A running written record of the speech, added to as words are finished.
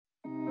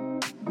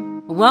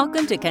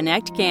Welcome to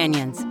Connect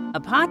Canyons, a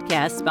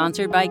podcast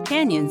sponsored by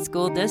Canyon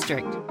School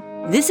District.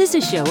 This is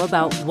a show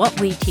about what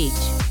we teach,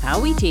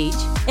 how we teach,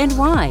 and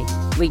why.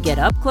 We get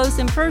up close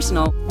and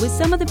personal with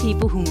some of the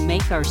people who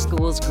make our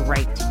schools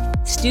great.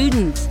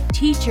 Students,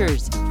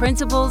 teachers,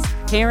 principals,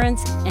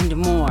 parents, and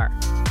more.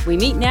 We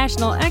meet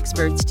national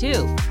experts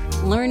too.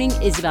 Learning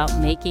is about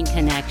making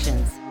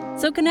connections.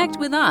 So connect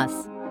with us.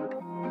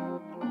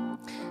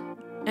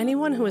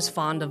 Anyone who is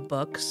fond of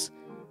books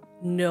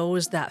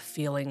knows that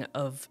feeling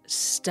of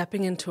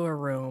stepping into a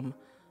room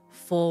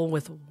full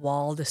with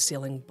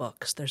wall-to-ceiling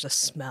books. There's a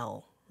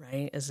smell,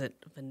 right? Is it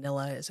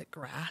vanilla? Is it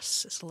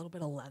grass? Is it a little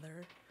bit of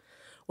leather?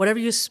 Whatever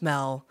you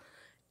smell,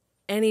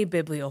 any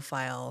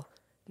bibliophile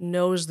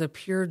knows the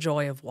pure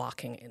joy of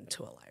walking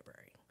into a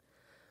library.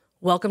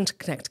 Welcome to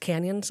Connect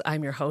Canyons.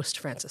 I'm your host,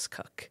 Frances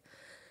Cook.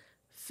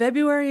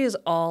 February is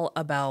all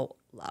about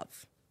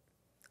love,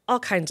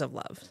 all kinds of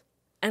love.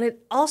 And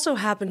it also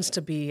happens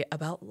to be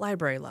about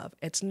library love.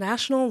 It's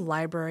National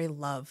Library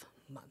Love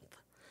Month.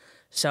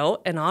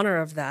 So, in honor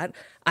of that,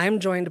 I'm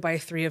joined by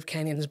three of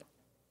Canyon's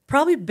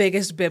probably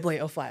biggest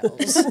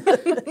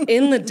bibliophiles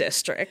in the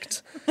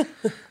district.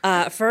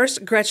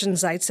 First, Gretchen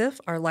Zaitsev,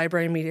 our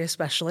library media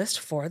specialist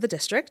for the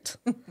district.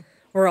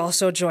 We're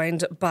also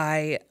joined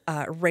by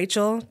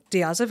Rachel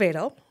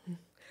Diazevedo,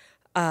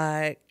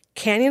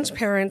 Canyon's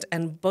parent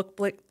and Book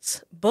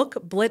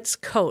Blitz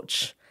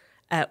coach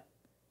at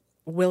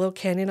Willow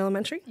Canyon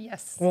Elementary.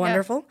 Yes.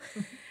 Wonderful.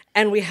 Yeah.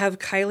 And we have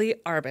Kylie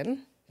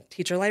Arbin,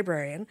 teacher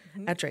librarian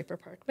at Draper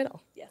Park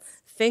Middle. Yes.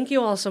 Thank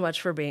you all so much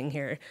for being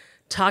here.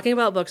 Talking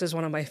about books is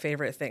one of my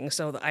favorite things,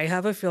 so I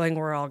have a feeling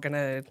we're all going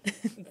to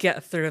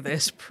get through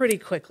this pretty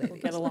quickly.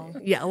 We'll get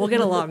along. Yeah, we'll get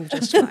along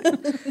just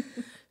fine.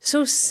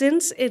 So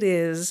since it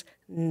is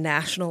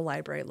National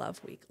Library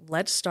Love Week,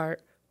 let's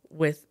start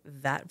with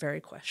that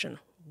very question.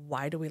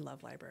 Why do we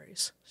love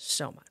libraries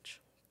so much?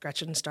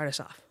 Gretchen, start us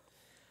off.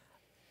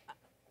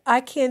 I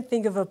can't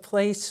think of a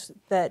place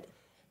that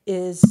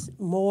is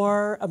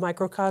more a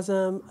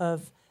microcosm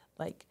of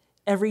like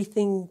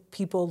everything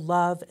people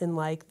love and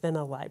like than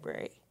a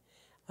library.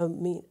 I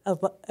mean,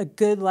 a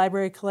good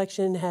library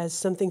collection has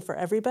something for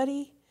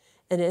everybody,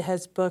 and it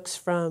has books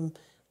from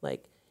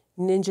like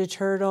Ninja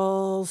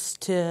Turtles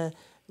to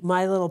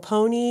My Little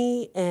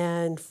Pony,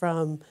 and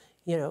from,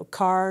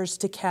 cars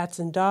to cats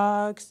and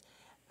dogs.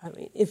 I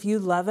mean, if you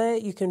love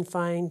it, you can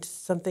find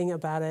something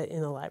about it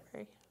in a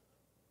library.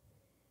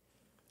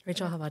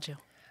 Rachel, how about you?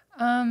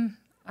 I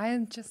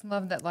just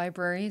love that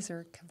libraries are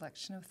a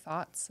collection of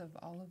thoughts of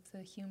all of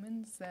the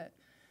humans that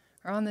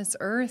are on this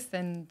earth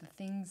and the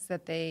things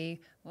that they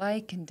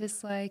like and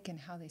dislike and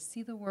how they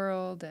see the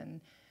world.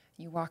 And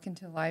you walk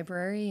into a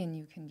library and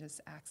you can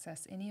just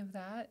access any of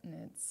that, and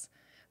it's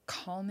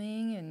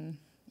calming and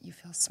you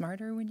feel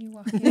smarter when you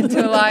walk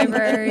into a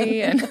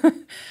library.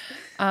 And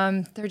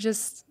they're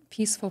just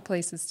peaceful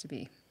places to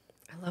be.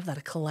 I love that,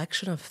 a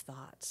collection of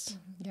thoughts.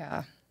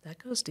 Yeah. That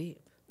goes deep.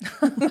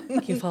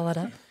 Can you follow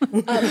that up?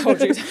 Oh,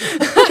 geez.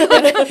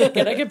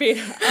 I could be.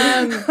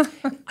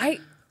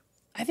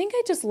 I think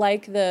I just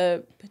like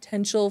the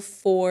potential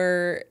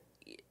for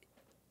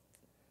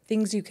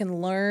things you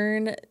can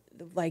learn.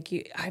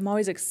 I'm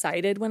always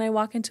excited when I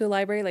walk into a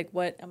library. Like,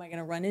 what am I going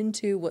to run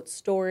into? What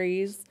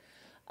stories?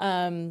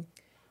 Am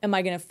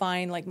I going to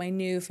find like my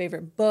new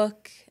favorite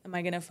book? Am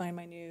I going to find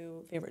my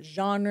new favorite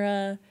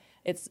genre?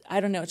 I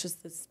don't know. It's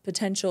just this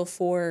potential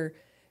for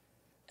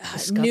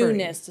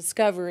newness,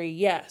 discovery.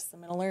 Yes,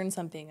 I'm going to learn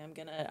something. I'm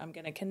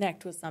gonna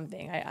connect with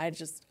something. I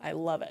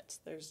love it.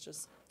 There's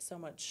just so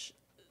much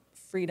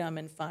freedom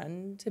and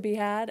fun to be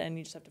had, and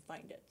you just have to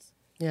find it.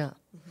 Yeah.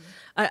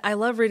 Mm-hmm. I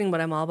love reading,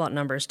 but I'm all about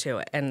numbers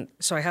too, and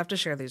so I have to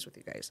share these with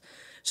you guys.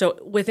 So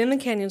within the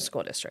Canyon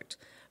School District,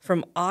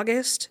 from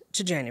August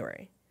to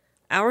January,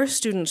 our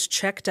students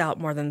checked out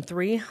more than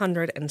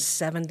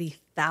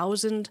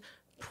 370,000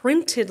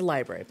 printed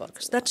library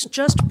books. That's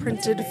just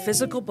printed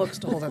physical books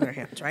to hold in their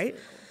hands, right?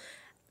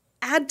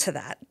 Add to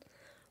that,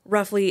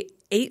 roughly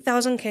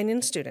 8,000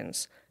 Canyon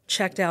students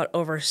checked out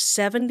over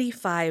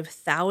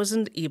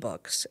 75,000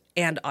 ebooks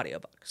and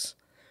audiobooks,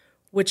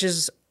 which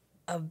is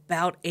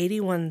about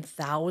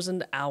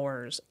 81,000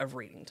 hours of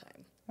reading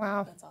time.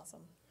 Wow. That's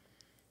awesome.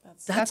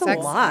 That's a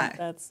lot.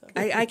 That's so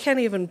I can't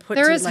even put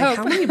there to is like hope.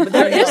 how many.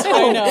 There is hope.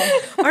 I know.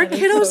 Our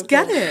kiddos so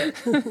get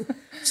cool. it.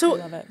 So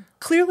love it.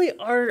 clearly,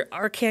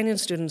 our Canyon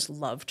students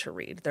love to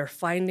read. They're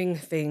finding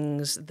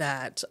things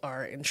that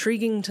are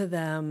intriguing to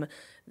them,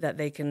 that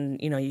they can,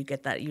 you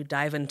get that, you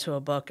dive into a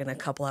book and a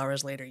couple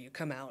hours later you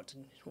come out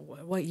and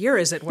what year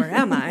is it? Where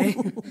am I?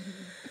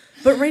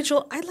 But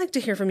Rachel, I'd like to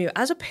hear from you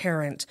as a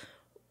parent.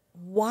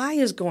 Why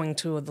is going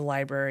to the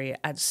library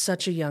at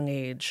such a young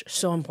age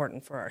so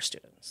important for our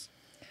students?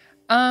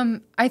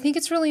 I think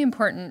it's really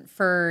important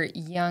for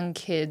young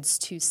kids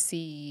to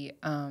see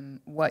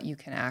what you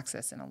can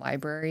access in a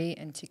library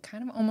and to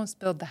kind of almost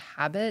build the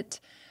habit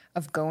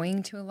of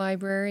going to a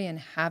library and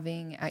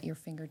having at your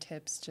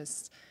fingertips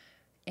just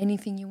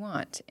anything you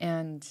want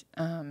and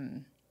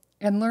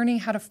learning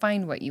how to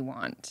find what you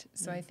want.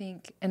 So I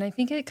think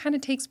it kind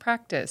of takes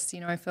practice.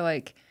 I feel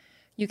like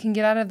you can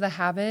get out of the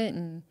habit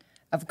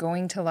of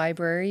going to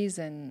libraries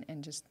and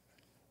just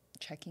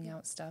checking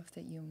out stuff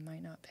that you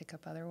might not pick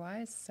up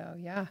otherwise. So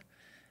yeah,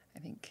 I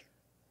think,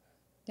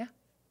 yeah.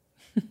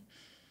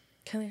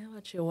 Kelly, how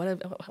about you?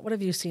 What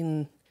have you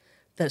seen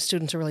that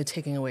students are really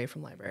taking away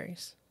from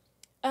libraries?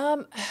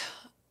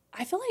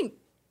 I feel like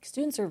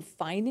students are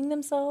finding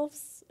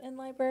themselves in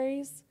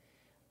libraries,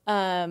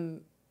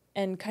 and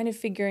kind of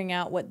figuring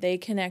out what they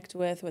connect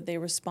with, what they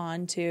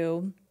respond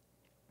to,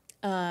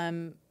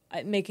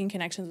 making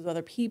connections with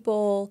other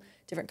people,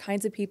 different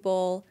kinds of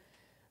people.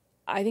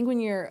 I think when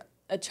you're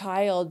a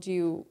child,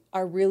 you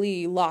are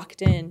really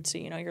locked into,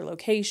 your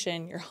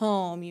location, your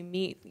home,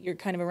 you're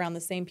kind of around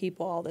the same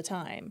people all the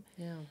time.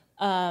 Yeah.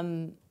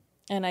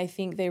 And I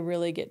think they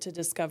really get to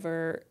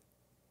discover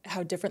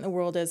how different the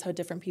world is, how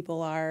different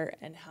people are,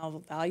 and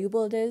how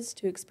valuable it is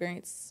to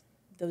experience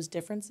those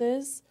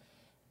differences.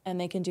 And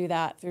they can do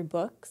that through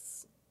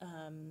books.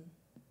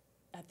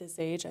 At this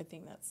age, I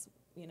think that's,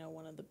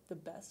 one of the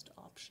best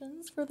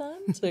options for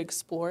them to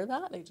explore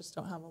that. They just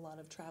don't have a lot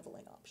of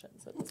traveling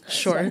options at this point.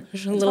 Sure,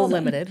 So a little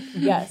limited.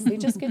 Yes, they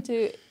just get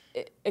to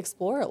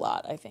explore a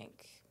lot, I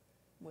think,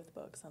 with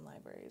books and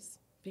libraries.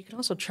 You can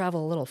also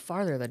travel a little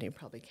farther than you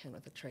probably can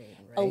with a train,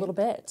 right? A little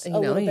bit.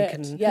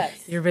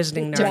 Yes. You're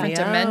visiting Different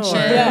Narnia.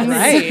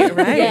 dimensions.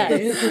 Right.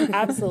 Yes,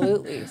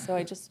 absolutely. So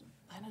I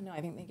don't know,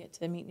 I think they get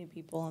to meet new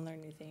people and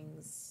learn new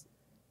things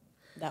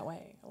that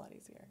way a lot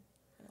easier.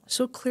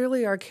 So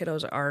clearly our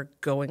kiddos are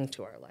going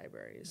to our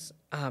libraries.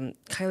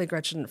 Kylie,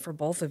 Gretchen, for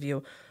both of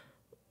you,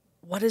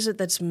 what is it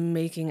that's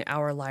making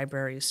our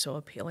libraries so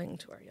appealing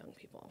to our young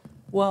people?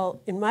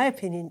 Well, in my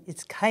opinion,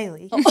 it's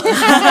Kylie.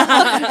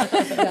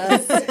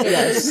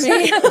 Yes.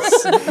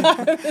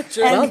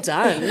 Well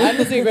done. I'm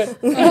the secret.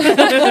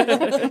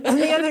 And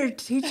the other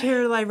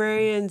teacher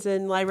librarians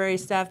and library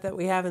staff that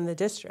we have in the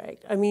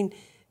district. I mean,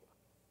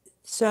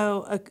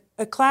 so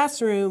a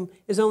classroom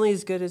is only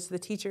as good as the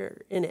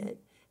teacher in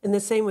it. And the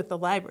same with the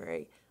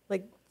library.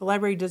 Like, the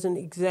library doesn't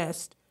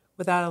exist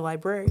without a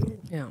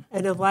librarian. Yeah.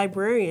 And a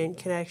librarian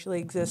can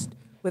actually exist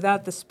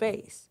without the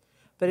space.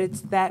 But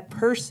it's that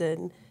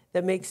person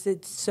that makes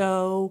it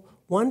so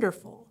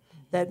wonderful,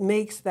 that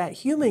makes that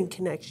human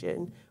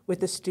connection with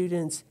the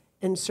students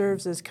and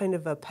serves as kind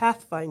of a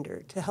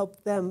pathfinder to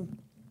help them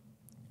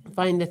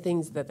find the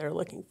things that they're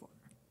looking for.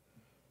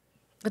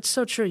 It's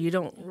so true. You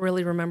don't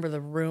really remember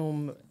the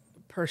room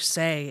per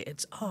se.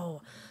 It's,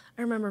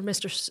 I remember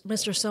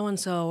Mr.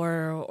 So-and-so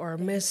or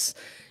Miss,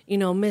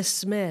 Miss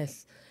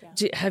Smith.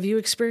 Yeah. Have you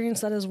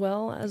experienced that as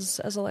well as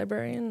a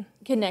librarian?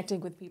 Connecting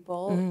with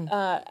people,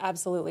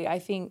 absolutely. I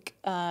think,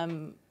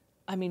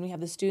 we have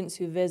the students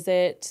who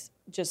visit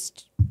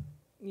just,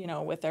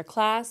 with their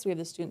class. We have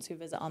the students who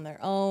visit on their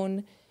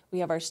own. We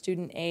have our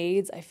student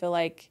aides. I feel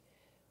like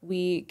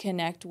we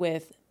connect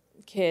with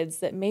kids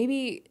that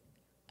maybe,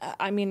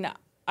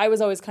 I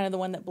was always kind of the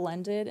one that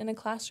blended in a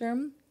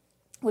classroom,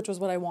 which was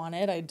what I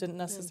wanted. I didn't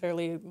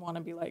necessarily want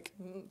to be like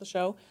the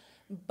show.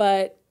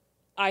 But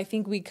I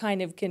think we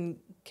kind of can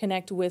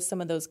connect with some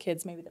of those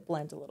kids maybe that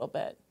blend a little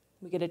bit.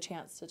 We get a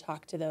chance to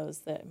talk to those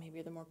that maybe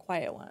are the more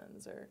quiet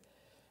ones, or,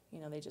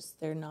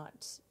 they're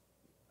not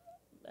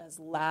as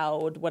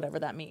loud, whatever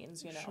that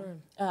means, Sure.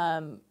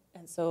 And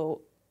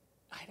so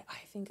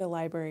I think a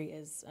library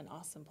is an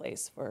awesome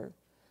place for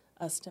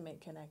us to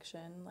make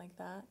connection like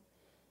that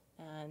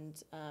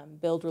and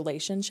build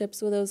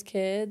relationships with those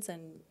kids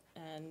and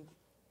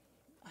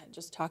I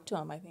just talk to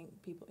them. I think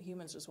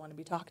humans just want to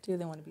be talked to.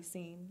 They want to be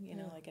seen,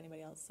 like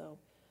anybody else. So,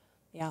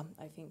 yeah,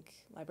 I think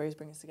libraries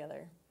bring us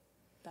together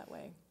that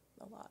way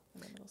a lot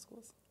in the middle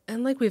schools.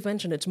 And like we've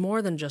mentioned, it's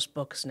more than just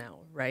books now,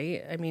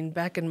 right? I mean,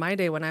 back in my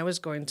day when I was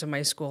going to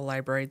my school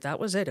library, that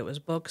was it. It was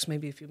books,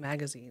 maybe a few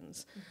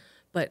magazines. Mm-hmm.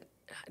 But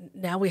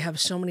now we have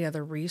so many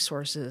other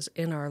resources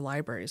in our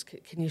libraries.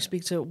 Can you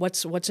speak to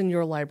what's in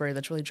your library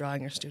that's really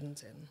drawing your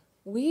students in?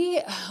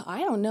 I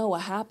don't know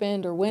what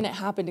happened or when it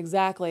happened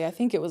exactly. I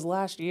think it was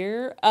last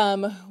year.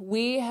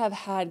 We have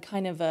had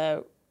kind of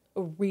a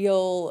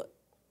real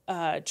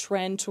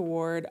trend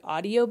toward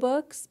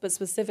audiobooks, but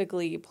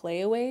specifically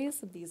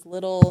playaways. These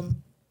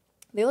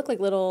they look like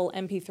little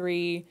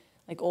MP3,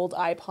 like old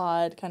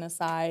iPod kind of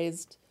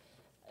sized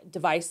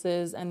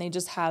devices, and they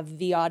just have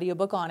the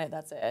audiobook on it.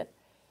 That's it.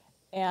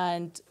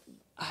 And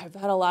I've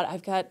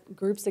got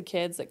groups of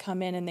kids that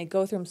come in and they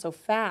go through them so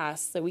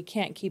fast that we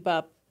can't keep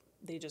up.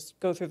 They just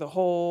go through the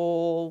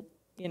whole,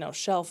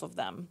 shelf of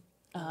them.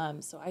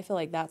 So I feel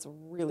like that's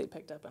really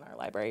picked up in our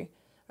library,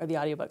 or the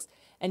audiobooks.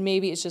 And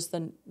maybe it's just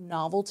the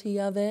novelty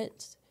of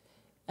it.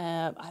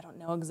 I don't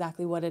know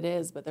exactly what it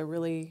is, but they're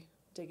really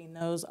digging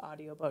those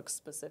audiobooks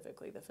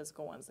specifically, the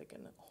physical ones they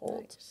can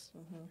hold. Nice.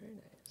 Mm-hmm. Very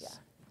nice. Yeah.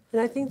 And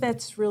I think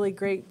that's really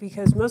great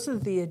because most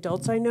of the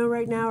adults I know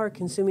right now are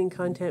consuming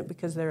content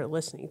because they're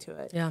listening to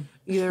it. Yeah.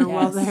 Either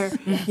while they're,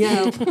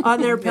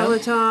 on their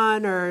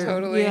Peloton or,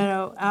 Totally.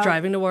 out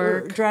Driving to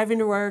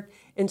work.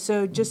 And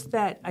so just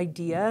that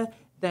idea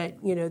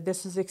that,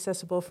 this is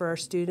accessible for our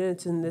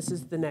students and this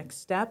is the next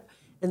step,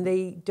 and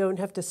they don't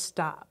have to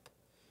stop.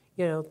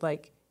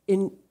 Like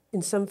in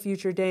some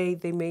future day,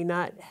 they may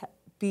not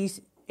be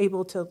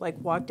able to like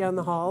walk down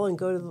the hall and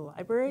go to the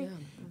library,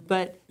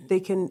 but they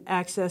can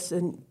access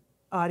an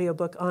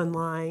audiobook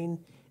online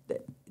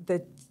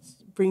that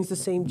brings the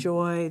same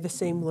joy, the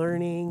same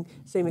learning,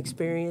 same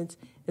experience.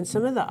 And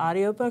some of the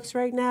audiobooks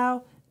right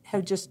now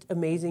have just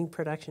amazing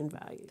production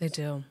values. They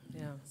do,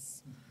 yeah.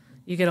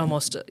 You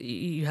get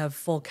you have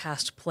full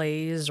cast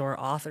plays or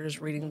authors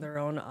reading their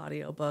own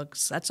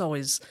audiobooks. That's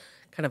always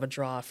kind of a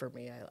draw for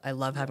me. I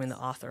love having the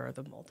author or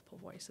the multiple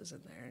voices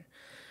in there.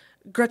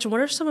 Gretchen, what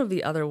are some of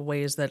the other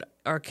ways that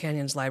our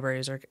Canyons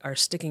libraries are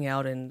sticking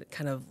out and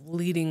kind of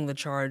leading the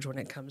charge when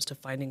it comes to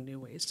finding new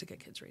ways to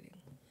get kids reading?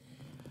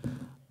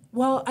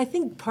 Well, I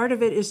think part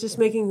of it is just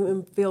making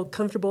them feel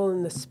comfortable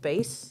in the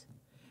space.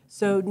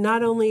 So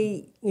not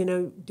only,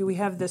 do we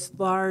have this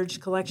large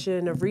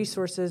collection of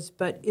resources,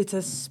 but it's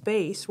a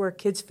space where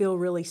kids feel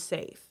really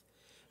safe.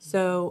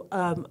 So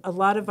a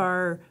lot of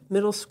our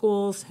middle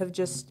schools have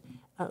just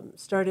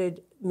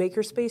started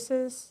maker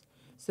spaces.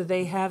 So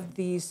they have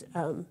these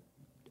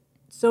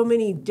so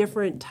many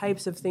different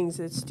types of things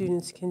that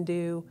students can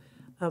do.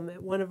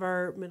 At one of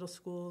our middle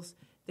schools,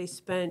 they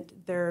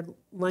spent their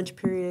lunch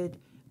period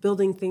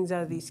building things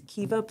out of these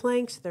kiva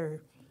planks.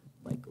 They're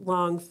like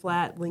long,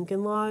 flat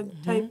Lincoln log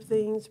type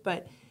things,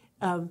 but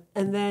and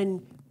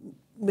then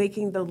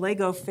making the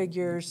Lego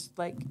figures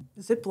like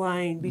zip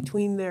line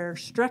between their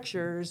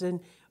structures, and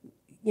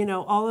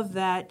all of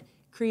that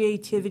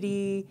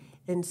creativity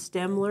and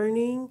STEM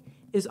learning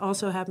is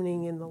also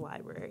happening in the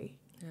library.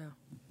 Yeah.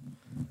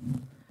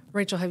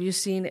 Rachel, have you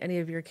seen any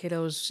of your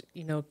kiddos,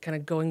 kind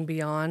of going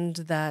beyond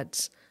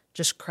that,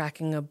 just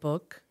cracking a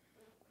book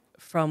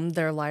from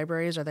their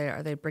libraries? Are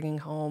they bringing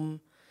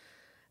home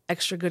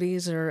extra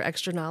goodies or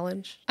extra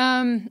knowledge?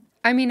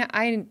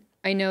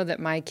 I know that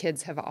my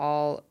kids have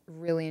all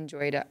really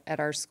enjoyed it at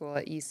our school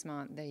at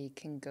Eastmont. They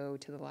can go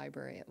to the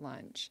library at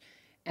lunch.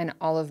 And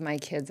all of my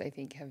kids, I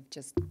think, have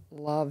just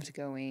loved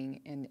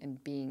going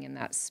and being in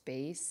that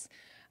space.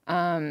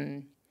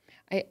 I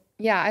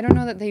don't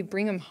know that they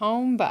bring them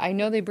home, but I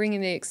know they bring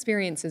in the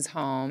experiences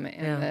home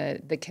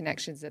and the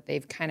connections that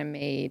they've kind of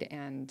made,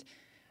 and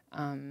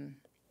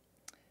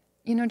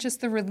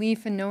just the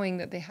relief in knowing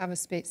that they have a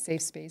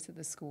safe space at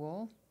the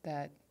school,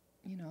 that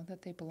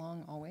that they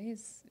belong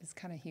always, is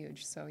kind of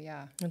huge. So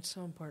yeah, it's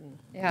so important.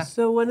 Yeah.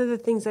 So one of the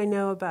things I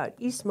know about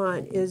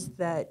Eastmont is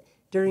that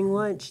during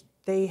lunch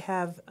they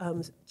have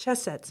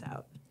chess sets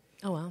out.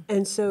 Oh, wow.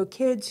 And so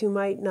kids who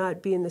might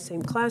not be in the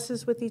same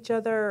classes with each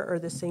other or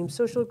the same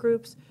social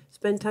groups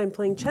spend time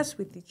playing chess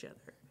with each other.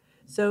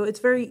 So it's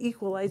very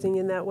equalizing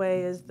in that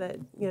way, is that,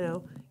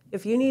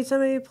 if you need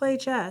somebody to play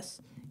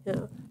chess,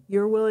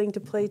 you're willing to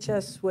play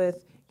chess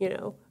with,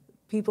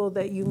 people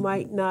that you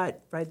might not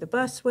ride the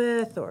bus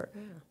with or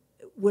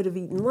would have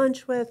eaten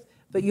lunch with,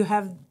 but you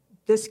have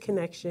this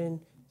connection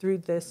through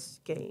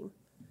this game.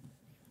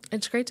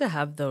 It's great to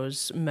have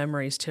those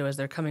memories, too, as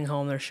they're coming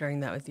home, they're sharing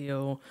that with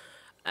you.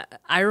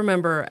 I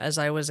remember as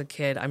I was a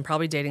kid, I'm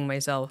probably dating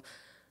myself,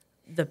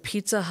 the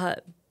Pizza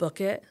Hut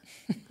booklet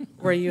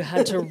where you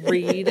had to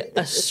read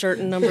a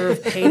certain number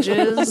of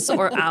pages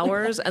or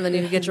hours, and then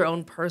you could get your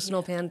own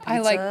personal pan pizza.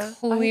 I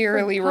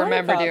clearly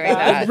remember doing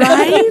that.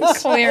 Right?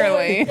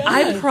 Clearly.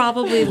 I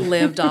probably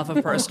lived off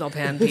of personal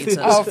pan pizzas.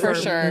 Oh, for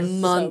sure.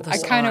 Months. I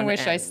kind of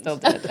wish I still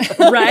did.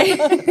 Right?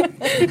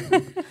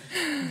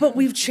 But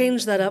we've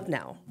changed that up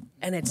now,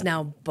 and it's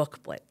now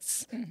Book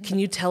Blitz. Mm-hmm. Can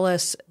you tell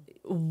us,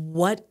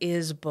 what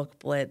is Book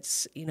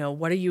Blitz?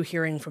 What are you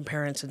hearing from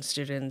parents and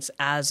students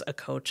as a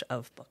coach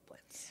of Book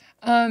Blitz?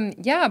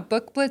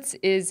 Book Blitz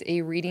is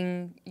a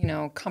reading,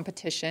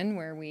 competition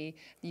where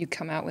you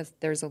come out with,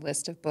 there's a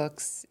list of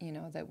books,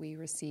 that we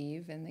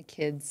receive, and the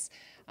kids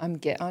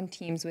get on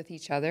teams with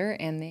each other,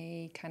 and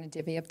they kind of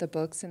divvy up the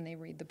books and they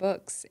read the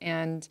books.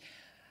 And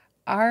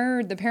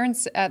the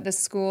parents at the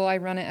school, I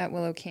run it at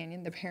Willow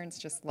Canyon, the parents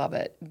just love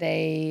it.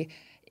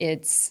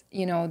 It's,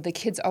 the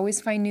kids always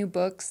find new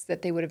books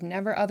that they would have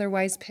never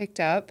otherwise picked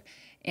up.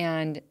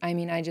 And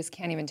I just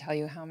can't even tell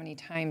you how many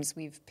times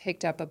we've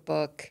picked up a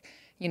book,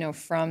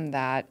 from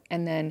that,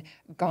 and then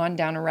gone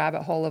down a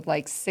rabbit hole of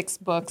like 6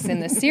 books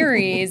in the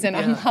series. And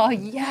I'm all,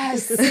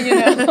 yes,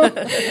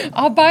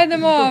 I'll buy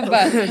them all.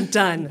 But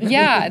done.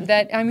 Yeah,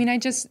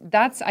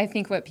 that's, I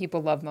think, what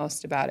people love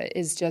most about it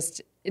is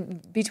just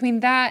between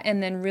that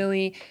and then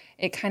really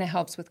it kind of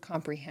helps with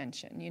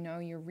comprehension.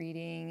 You're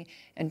reading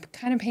and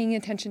kind of paying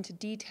attention to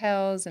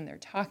details, and they're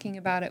talking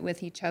about it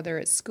with each other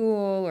at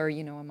school or,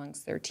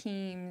 amongst their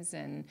teams.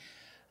 And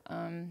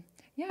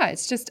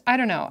it's just, I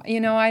don't know.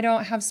 I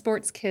don't have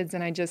sports kids,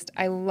 and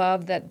I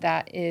love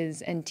that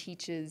is and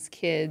teaches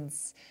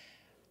kids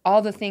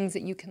all the things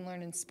that you can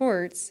learn in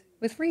sports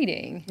with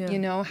reading,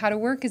 how to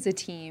work as a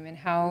team and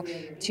how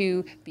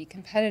to be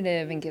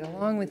competitive and get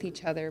along with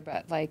each other,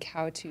 but like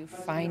how to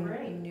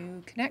find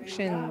new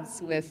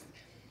connections with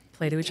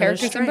play to each other's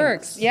characters and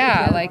books.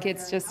 Like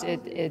it's just,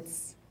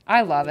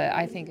 I love it.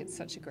 I think it's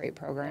such a great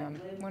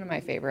program. One of my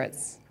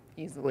favorites,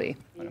 easily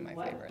one of my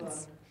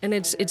favorites. And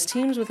it's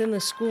teams within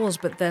the schools,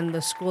 but then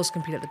the schools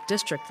compete at the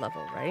district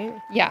level, right?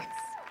 Yeah.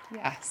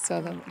 Yeah,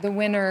 so the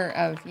winner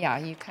of,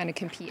 you kind of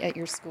compete at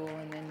your school,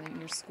 and then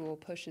your school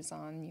pushes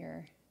on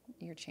your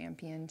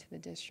champion to the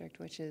district,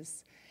 which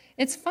is,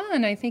 it's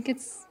fun. I think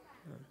it's,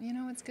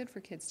 it's good for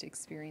kids to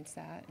experience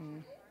that.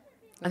 And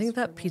I think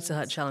that Pizza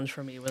Hut challenge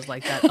for me was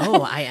like that.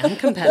 Oh, I am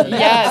competitive.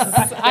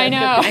 Yes, I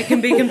know. I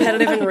can be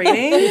competitive in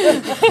reading.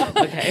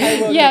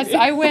 Okay. Yes,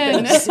 I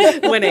win.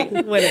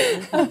 Winning.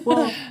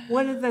 Well,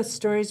 one of the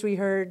stories we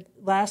heard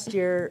last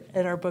year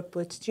at our Book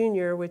Blitz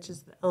Junior, which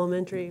is the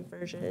elementary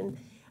version,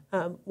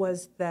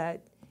 was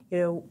that,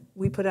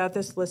 we put out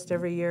this list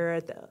every year.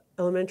 At the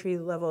elementary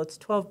level, it's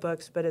 12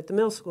 books, but at the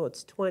middle school,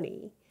 it's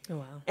 20. Oh,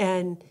 wow.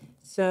 And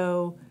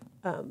so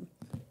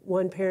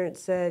one parent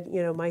said,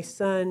 my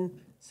son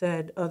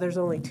said, oh, there's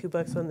only 2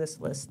 books on this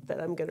list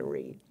that I'm going to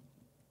read.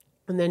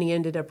 And then he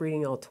ended up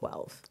reading all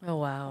 12. Oh,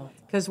 wow.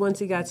 Because once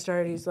he got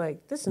started, he's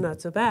like, this is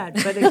not so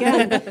bad. But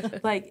again,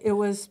 it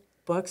was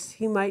books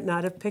he might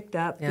not have picked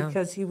up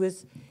because he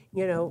was,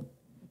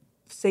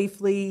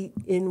 safely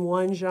in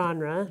one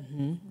genre.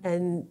 Mm-hmm.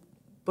 And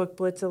Book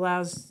Blitz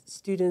allows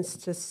students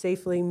to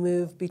safely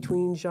move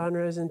between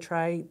genres and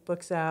try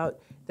books out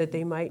that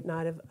they might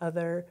not have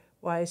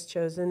otherwise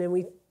chosen. And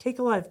we take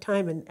a lot of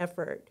time and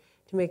effort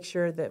to make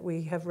sure that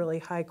we have really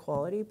high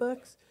quality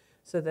books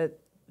so that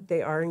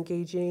they are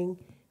engaging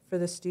for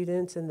the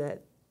students and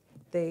that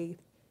they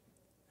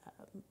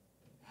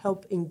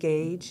help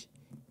engage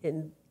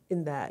in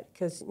that,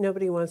 because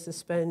nobody wants to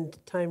spend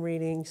time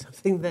reading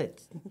something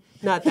that's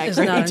not that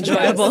great. Not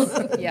enjoyable.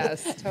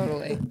 Yes,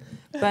 totally.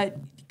 But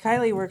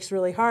Kylie works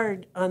really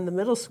hard on the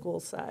middle school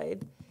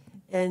side,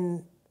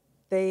 and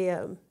they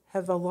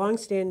have a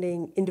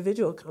long-standing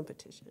individual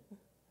competition.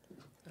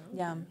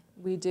 Yeah,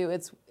 we do.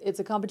 It's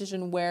a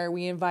competition where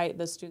we invite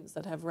the students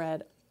that have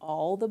read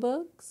all the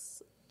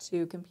books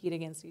to compete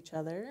against each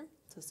other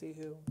to see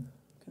who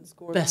can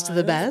score Best the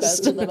of the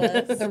highest, best. of the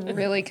best. The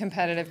really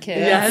competitive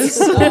kids. Yes.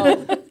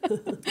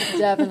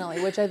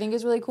 Definitely, which I think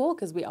is really cool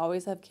because we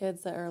always have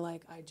kids that are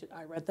like,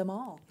 I read them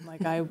all.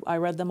 Like, I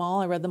read them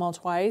all. I read them all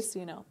twice,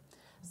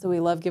 So we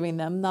love giving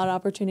them that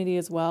opportunity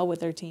as well with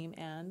their team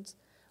and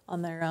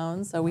on their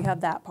own. So we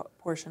have that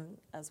portion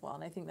as well.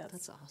 And I think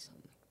that's awesome.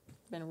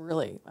 Been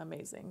really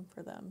amazing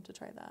for them to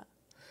try that.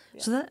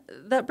 Yeah. So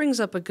that brings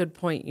up a good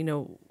point.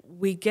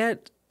 We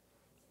get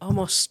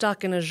almost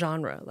stuck in a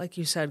genre. Like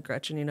you said,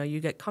 Gretchen, you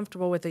get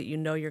comfortable with it.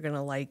 You're going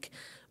to like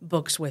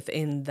books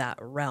within that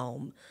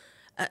realm.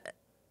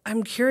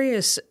 I'm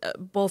curious,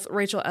 both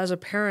Rachel, as a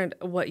parent,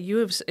 what you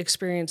have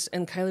experienced,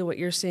 and Kylie, what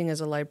you're seeing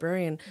as a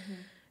librarian,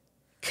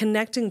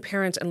 connecting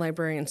parents and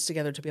librarians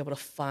together to be able to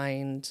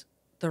find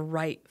the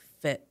right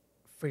fit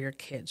for your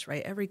kids,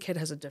 right? Every kid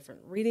has a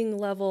different reading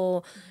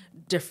level,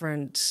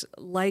 different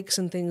likes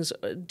and things.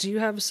 Do you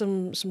have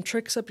some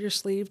tricks up your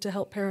sleeve to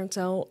help parents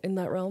out in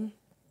that realm?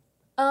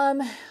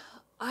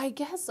 I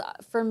guess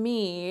for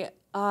me,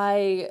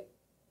 I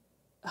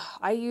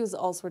use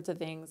all sorts of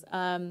things.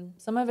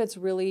 Some of it's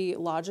really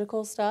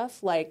logical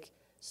stuff, like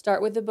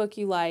start with the book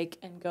you like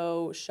and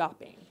go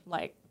shopping.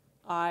 Like,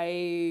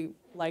 I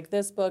like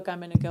this book, I'm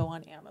going to go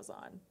on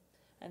Amazon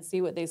and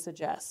see what they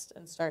suggest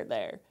and start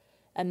there.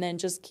 And then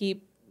just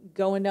keep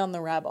going down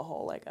the rabbit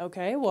hole. Like,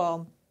 okay,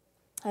 well,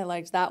 I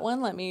liked that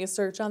one. Let me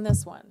search on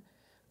this one.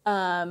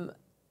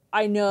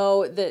 I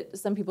know that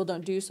some people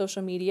don't do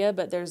social media,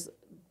 but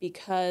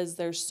because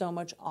there's so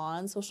much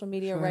on social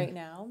media right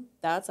now,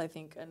 that's, I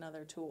think,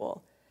 another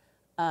tool.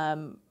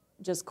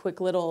 Just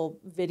quick little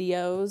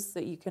videos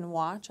that you can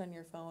watch on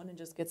your phone and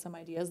just get some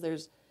ideas.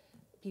 There's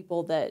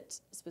people that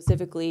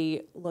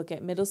specifically look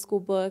at middle school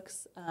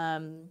books,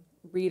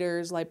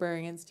 readers,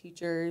 librarians,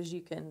 teachers.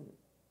 You can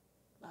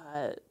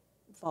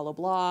follow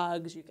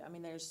blogs.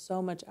 There's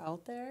so much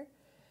out there.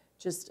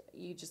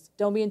 You just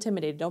don't be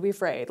intimidated. Don't be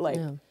afraid.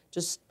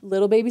 Just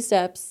little baby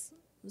steps.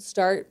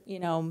 Start,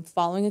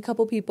 following a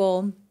couple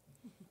people.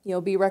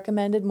 You'll be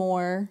recommended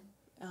more,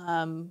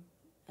 and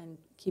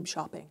keep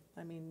shopping.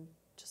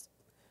 Just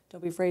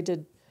don't be afraid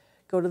to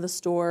go to the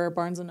store,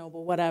 Barnes &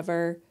 Noble,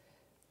 whatever,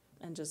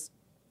 and just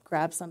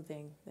grab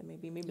something that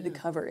maybe the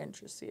cover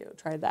interests you.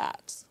 Try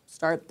that.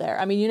 Start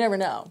there. You never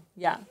know.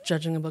 Yeah.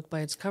 Judging a book by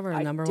its cover,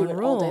 number do one it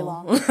rule. all day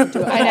long.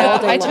 I know.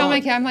 I tell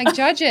my kid, I'm like,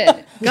 judge it.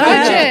 Judge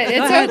it.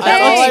 It's okay.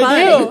 That's all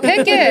I do.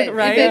 Pick it.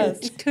 Right. If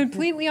it's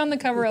completely on the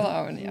cover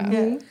alone.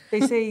 Yeah. They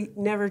say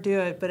never do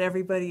it, but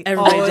everybody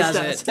Everybody always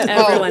does it.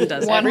 Everyone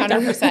does it.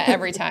 100%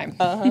 every time.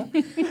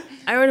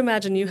 I would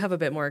imagine you have a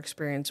bit more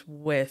experience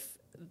with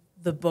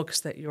the books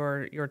that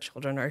your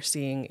children are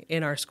seeing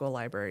in our school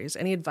libraries.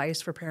 Any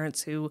advice for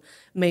parents who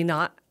may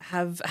not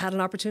have had an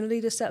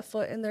opportunity to set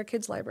foot in their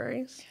kids'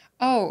 libraries?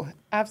 Oh,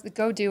 absolutely.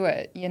 Go do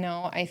it.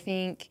 I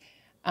think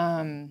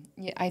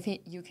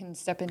you can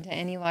step into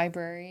any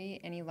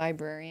library, any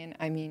librarian.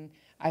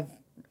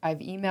 I've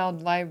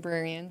emailed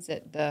librarians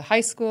at the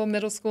high school,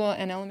 middle school,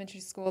 and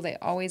elementary school. They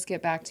always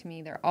get back to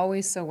me. They're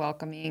always so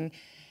welcoming.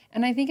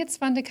 And I think it's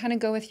fun to kind of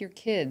go with your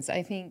kids.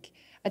 I think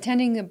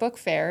attending a book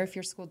fair, if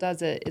your school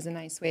does it, is a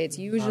nice way. It's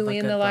usually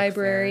in the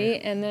library.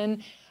 And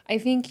then I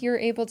think you're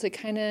able to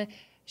kind of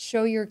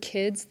show your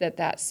kids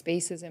that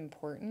space is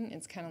important.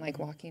 It's kind of like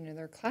walking into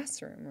their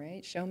classroom,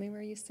 right? Show me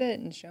where you sit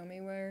and show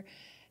me where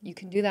you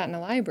can do that in a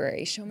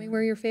library. Show me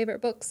where your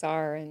favorite books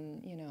are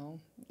and,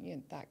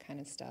 that kind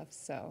of stuff.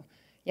 So,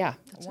 yeah,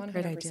 that's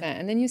 100%.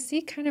 And then you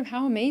see kind of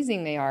how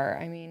amazing they are.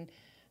 I mean,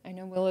 I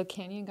know Willow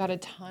Canyon got a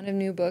ton of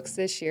new books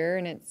this year,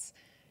 and it's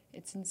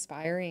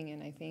inspiring,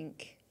 and I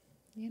think,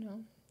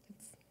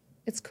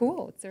 it's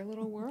cool. It's their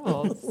little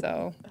world.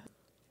 So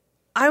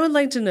I would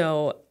like to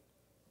know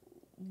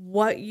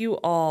what you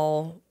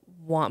all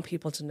want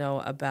people to know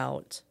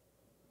about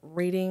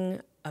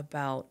reading,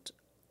 about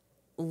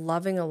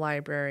loving a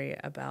library,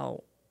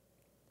 about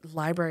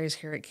libraries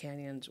here at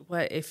Canyons.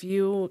 What if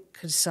you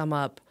could sum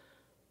up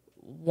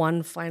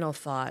one final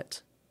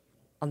thought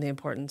on the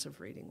importance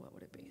of reading, what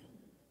would it be?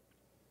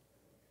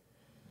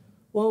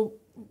 Well,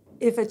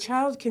 if a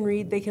child can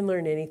read, they can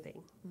learn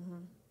anything.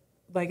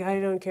 Like, I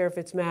don't care if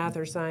it's math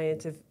or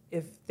science.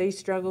 If they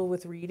struggle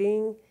with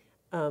reading,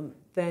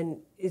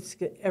 then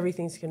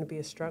everything's going to be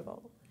a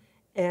struggle.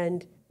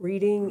 And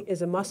reading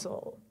is a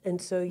muscle,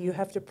 and so you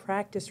have to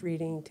practice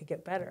reading to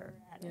get better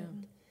at it.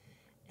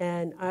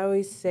 And I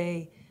always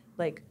say,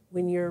 like,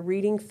 when you're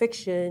reading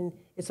fiction,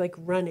 it's like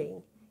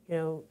running.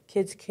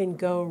 Kids can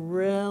go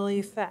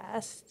really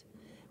fast,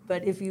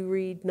 but if you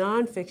read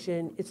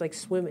nonfiction, it's like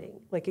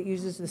swimming. Like, it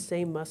uses the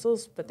same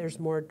muscles, but there's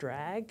more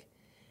drag.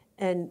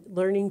 And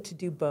learning to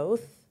do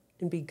both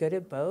and be good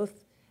at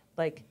both,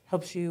 like,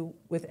 helps you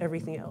with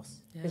everything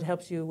else. Yeah. It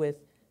helps you with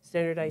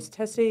standardized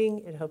testing.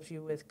 It helps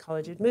you with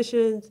college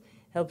admissions.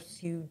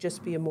 Helps you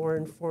just be a more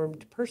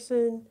informed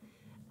person.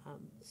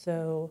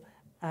 So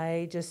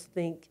I just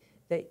think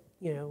that,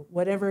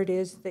 whatever it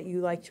is that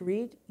you like to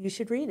read, you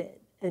should read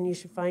it. And you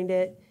should find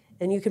it.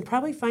 And you can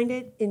probably find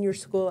it in your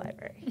school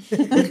library.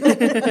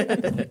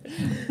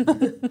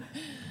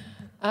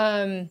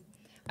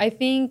 I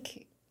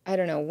think... I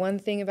don't know, one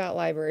thing about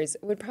libraries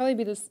would probably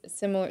be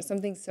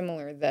something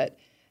similar, that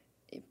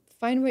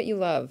find what you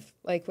love,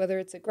 like whether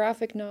it's a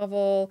graphic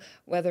novel,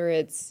 whether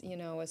it's,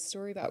 a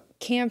story about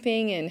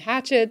camping and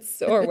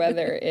hatchets, or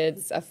whether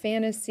it's a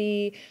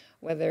fantasy,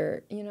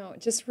 whether,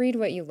 just read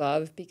what you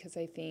love, because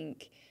I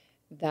think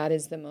that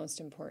is the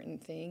most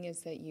important thing,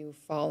 is that you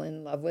fall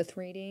in love with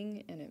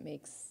reading, and it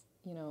makes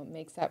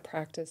that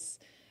practice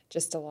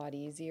just a lot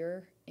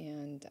easier.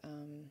 And,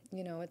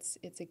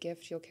 it's a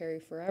gift you'll carry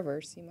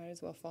forever, so you might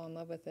as well fall in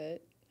love with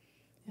it,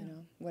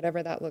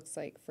 whatever that looks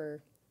like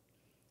for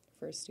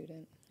a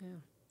student. Yeah,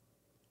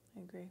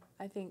 I agree.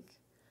 I think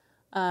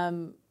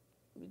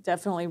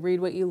definitely read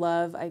what you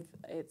love.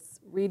 It's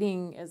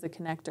reading as a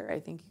connector. I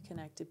think you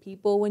connect to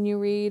people when you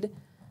read.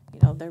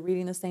 They're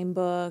reading the same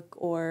book,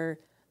 or,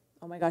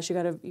 oh my gosh, you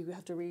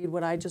have to read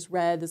what I just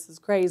read. This is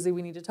crazy.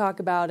 We need to talk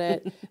about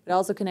it. It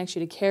also connects you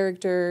to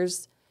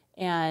characters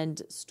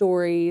and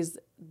stories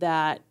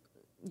that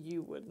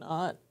you would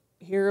not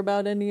hear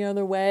about any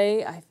other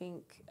way. I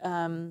think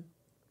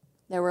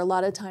there were a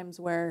lot of times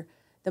where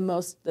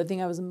the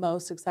thing I was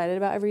most excited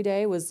about every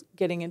day was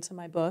getting into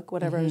my book,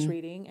 whatever I was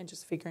reading, and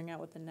just figuring out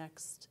what the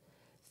next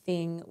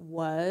thing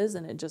was.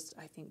 And it just,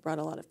 I think, brought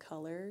a lot of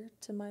color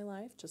to my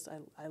life.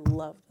 I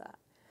loved that.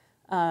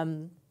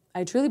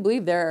 I truly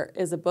believe there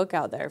is a book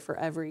out there for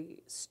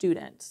every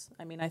student.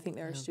 I mean, I think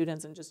there are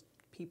students and just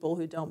people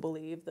who don't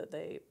believe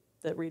that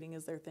reading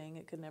is their thing.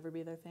 It could never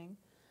be their thing.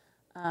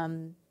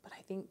 But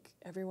I think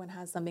everyone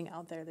has something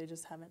out there. They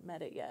just haven't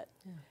met it yet.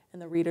 Yeah.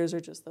 And the readers are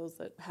just those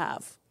that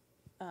have.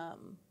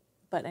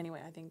 But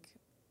anyway, I think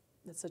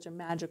it's such a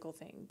magical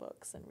thing,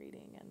 books and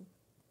reading, and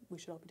we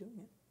should all be doing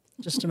it.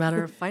 Just a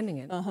matter of finding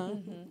it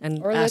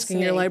and or asking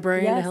listening. your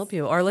librarian to help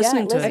you, or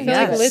listening to it. I feel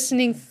like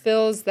listening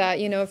fills that,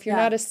 if you're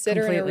not a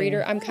sitter and a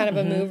reader, I'm kind of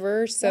a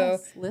mover, so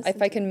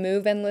if I can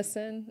move and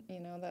listen,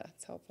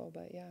 that's helpful,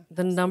 but yeah.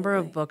 The number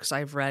of books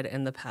I've read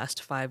in the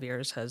past 5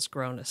 years has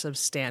grown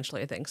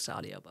substantially thanks to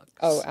audiobooks.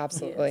 Oh,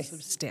 absolutely. Yes.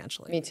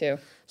 Substantially. Me too.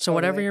 So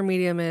whatever your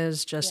medium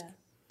is, just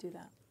do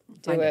that.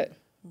 Do it.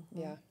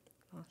 Yeah.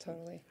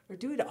 Totally. Or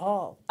do it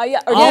all. Or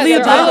all the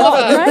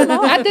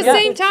above. At the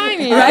same time,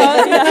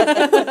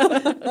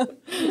 right?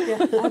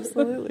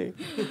 Absolutely.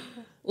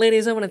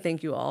 Ladies, I want to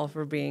thank you all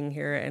for being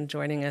here and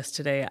joining us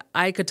today.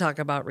 I could talk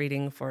about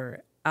reading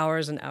for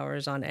hours and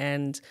hours on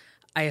end.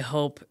 I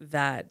hope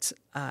that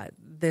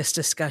this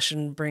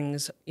discussion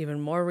brings even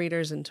more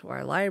readers into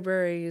our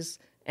libraries,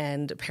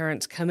 and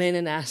parents come in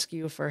and ask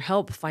you for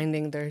help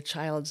finding their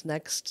child's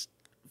next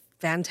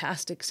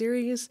fantastic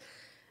series.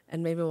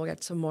 And maybe we'll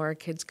get some more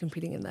kids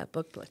competing in that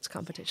book blitz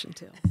competition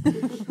too.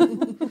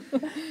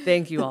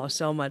 Thank you all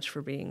so much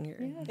for being here.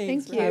 Yeah,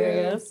 thank you.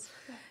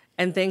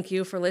 And thank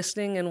you for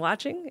listening and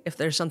watching. If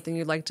there's something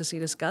you'd like to see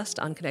discussed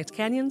on Connect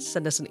Canyons,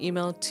 send us an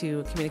email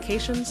to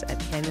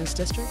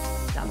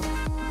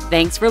communications@canyonsdistrict.org.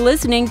 Thanks for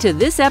listening to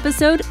this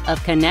episode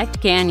of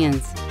Connect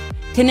Canyons.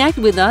 Connect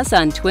with us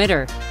on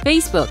Twitter,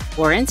 Facebook,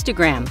 or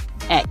Instagram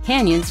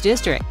 @Canyons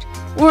District,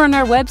 or on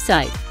our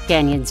website,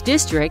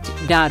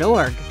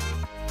 canyonsdistrict.org.